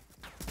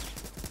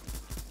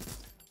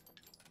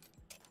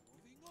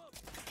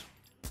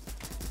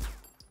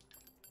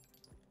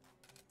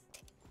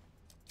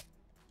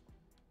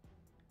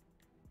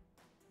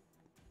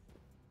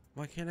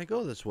 Why can't I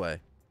go this way?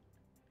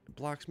 It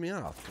blocks me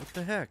off. What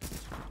the heck?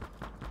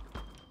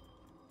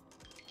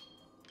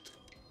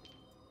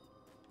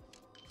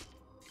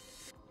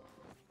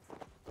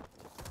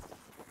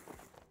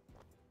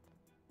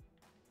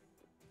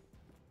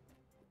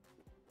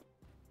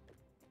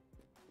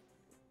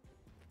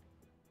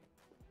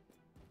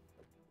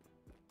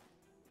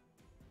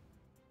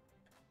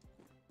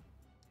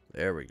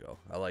 There we go.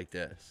 I like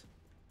this.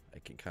 I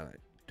can kind of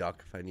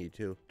duck if I need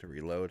to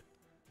reload.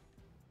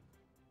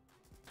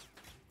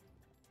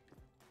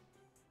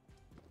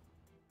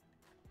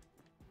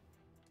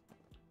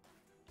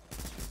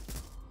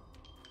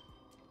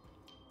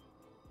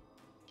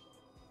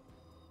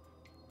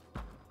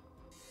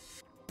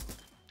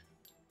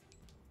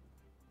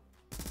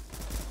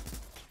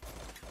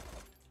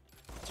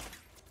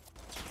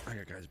 I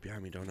got guys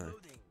behind me, don't I?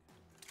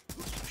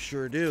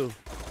 Sure do.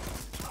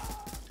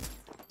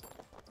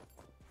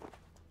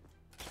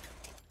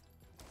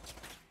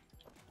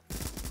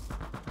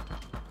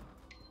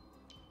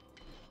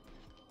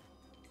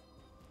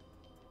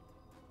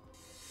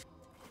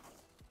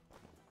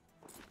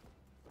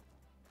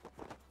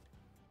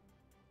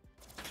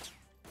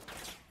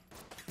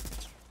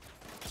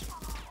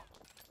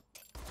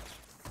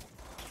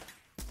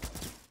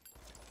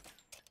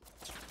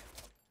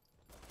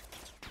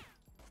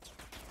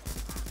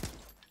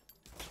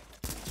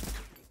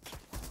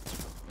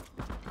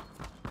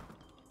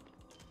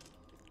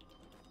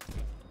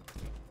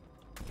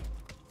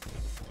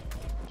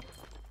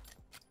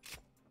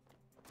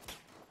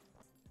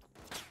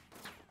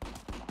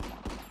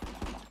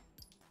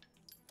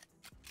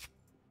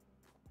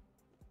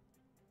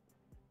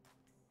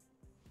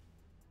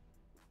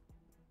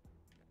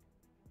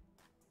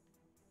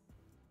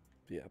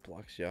 Yeah, it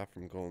blocks you off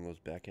from going those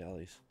back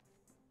alleys.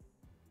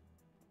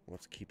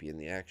 Wants to keep you in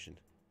the action.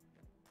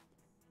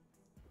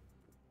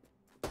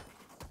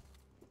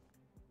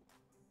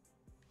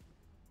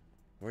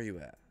 Where are you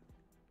at?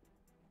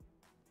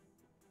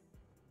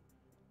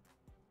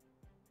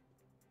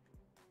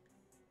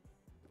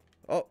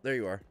 Oh, there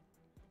you are.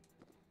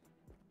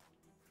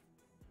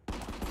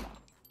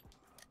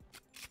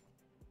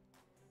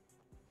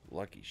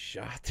 Lucky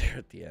shot there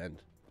at the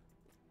end.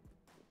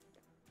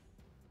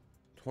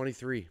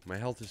 23. My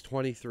health is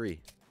 23.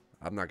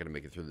 I'm not going to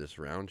make it through this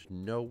round.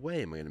 No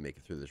way am I going to make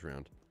it through this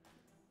round.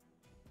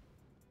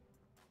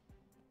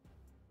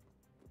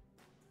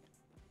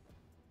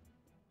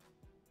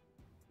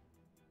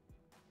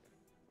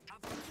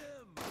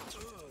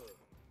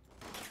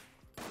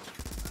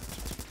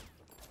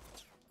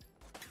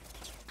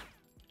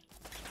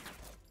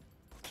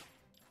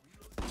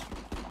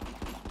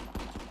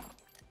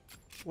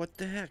 What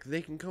the heck?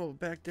 They can go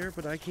back there,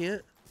 but I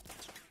can't?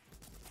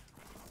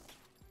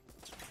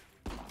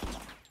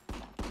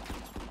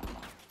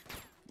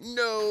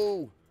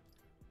 No!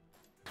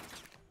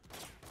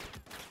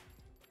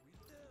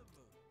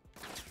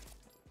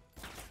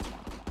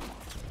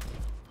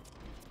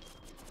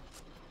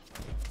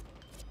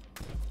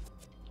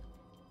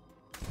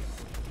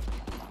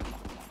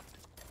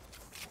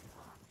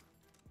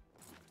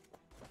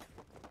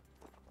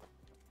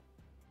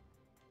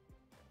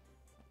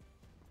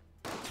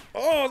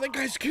 Oh, that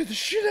guy scared the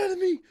shit out of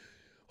me!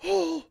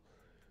 Oh!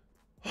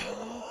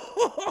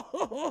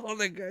 Oh,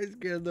 that guy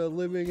scared the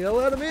living hell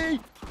out of me!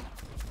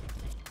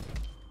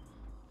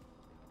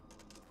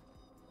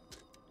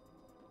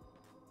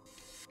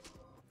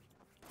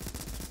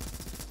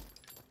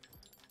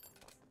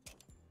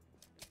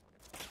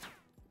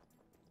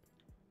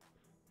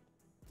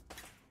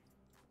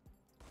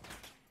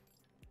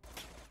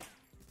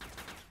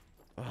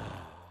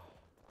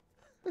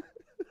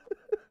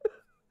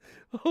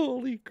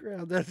 Holy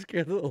crap, that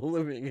scared the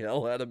living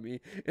hell out of me.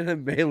 And I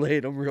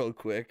meleeed him real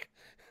quick.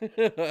 Look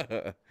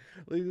at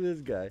this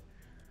guy.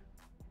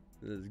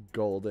 His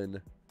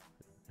golden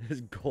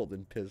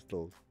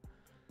pistols.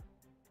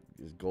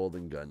 His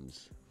golden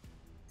guns.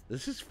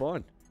 This is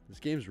fun. This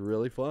game's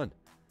really fun.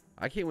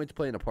 I can't wait to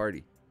play in a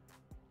party.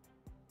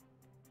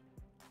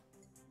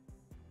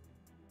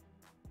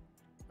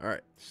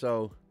 Alright,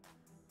 so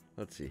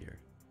let's see here.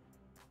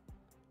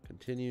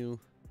 Continue.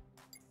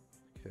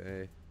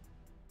 Okay.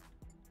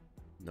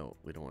 No,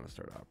 we don't want to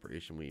start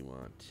operation. We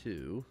want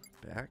to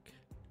back.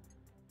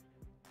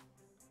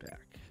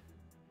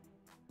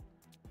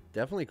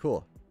 Definitely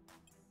cool.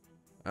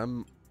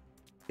 I'm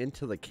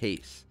into the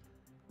case.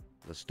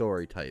 The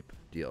story type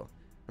deal.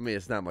 I mean,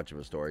 it's not much of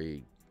a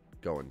story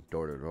going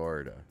door to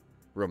door to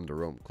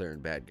room,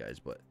 clearing bad guys,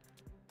 but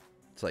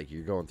it's like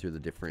you're going through the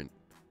different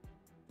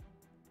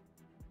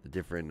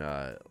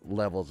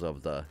levels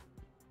of the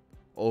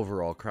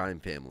overall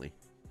crime family.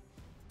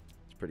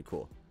 It's pretty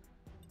cool.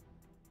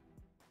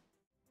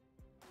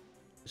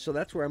 So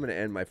that's where I'm going to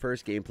end my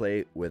first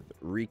gameplay with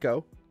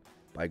RICO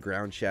by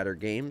Shatter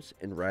Games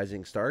and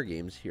Rising Star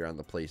Games here on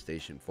the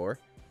PlayStation 4.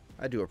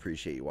 I do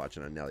appreciate you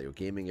watching on Nalyo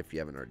Gaming. If you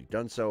haven't already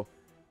done so,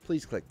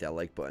 please click that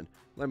like button.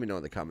 Let me know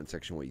in the comment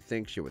section what you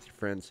think. Share with your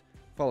friends.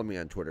 Follow me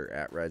on Twitter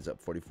at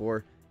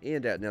RiseUp44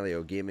 and at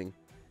Nalyo Gaming.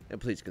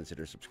 And please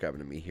consider subscribing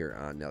to me here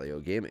on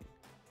Nalyo Gaming.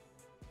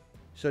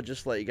 So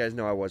just to let you guys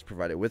know, I was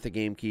provided with a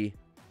game key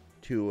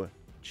to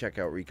check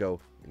out RICO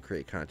and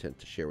create content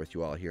to share with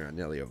you all here on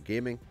Nalyo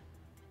Gaming.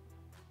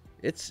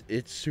 It's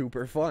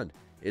super fun.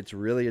 It's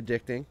really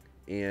addicting,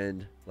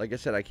 and like I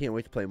said, I can't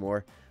wait to play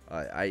more.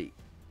 I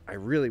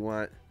really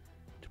want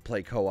to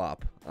play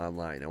co-op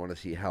online. I want to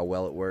see how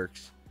well it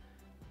works.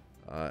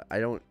 I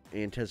don't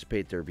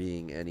anticipate there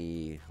being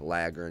any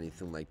lag or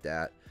anything like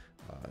that.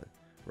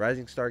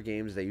 Rising Star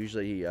Games, they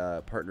usually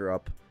partner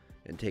up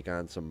and take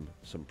on some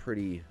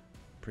pretty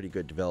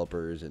good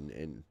developers,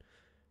 and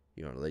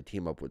you know, they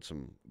team up with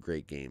some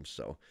great games.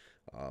 So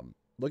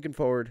looking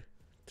forward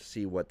to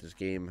see what this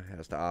game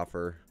has to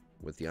offer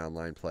with the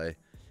online play.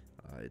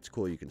 It's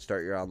cool. You can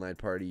start your online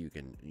party. You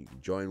can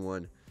join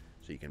one,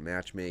 so you can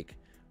match make.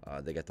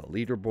 They got the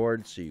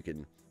leaderboard, so you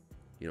can,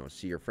 you know,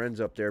 see your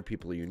friends up there,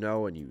 people you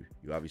know, and you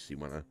obviously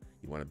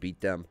wanna beat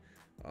them.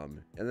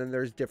 And then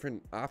there's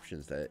different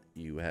options that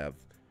you have.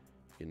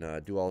 You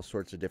can do all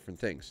sorts of different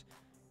things,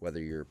 whether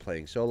you're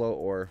playing solo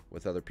or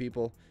with other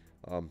people.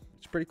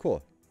 It's pretty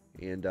cool,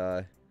 and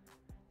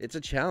it's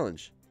a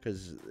challenge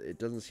because it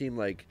doesn't seem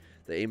like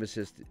the aim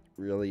assist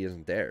really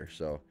isn't there.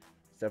 So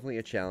it's definitely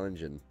a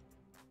challenge, and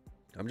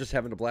I'm just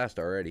having a blast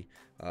already.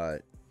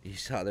 You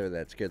saw there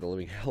that scared the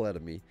living hell out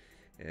of me,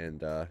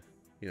 and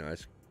you know, I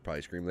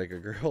probably screamed like a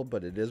girl,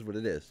 but it is what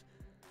it is.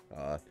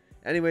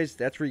 Anyways,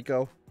 that's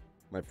RICO,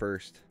 my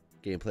first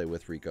gameplay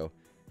with RICO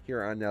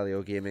here on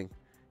Nalyo Gaming.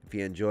 If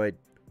you enjoyed,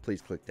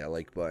 please click that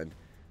like button.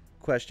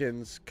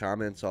 Questions,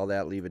 comments, all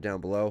that, leave it down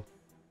below.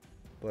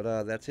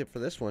 But that's it for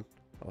this one.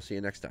 I'll see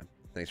you next time.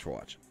 Thanks for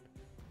watching.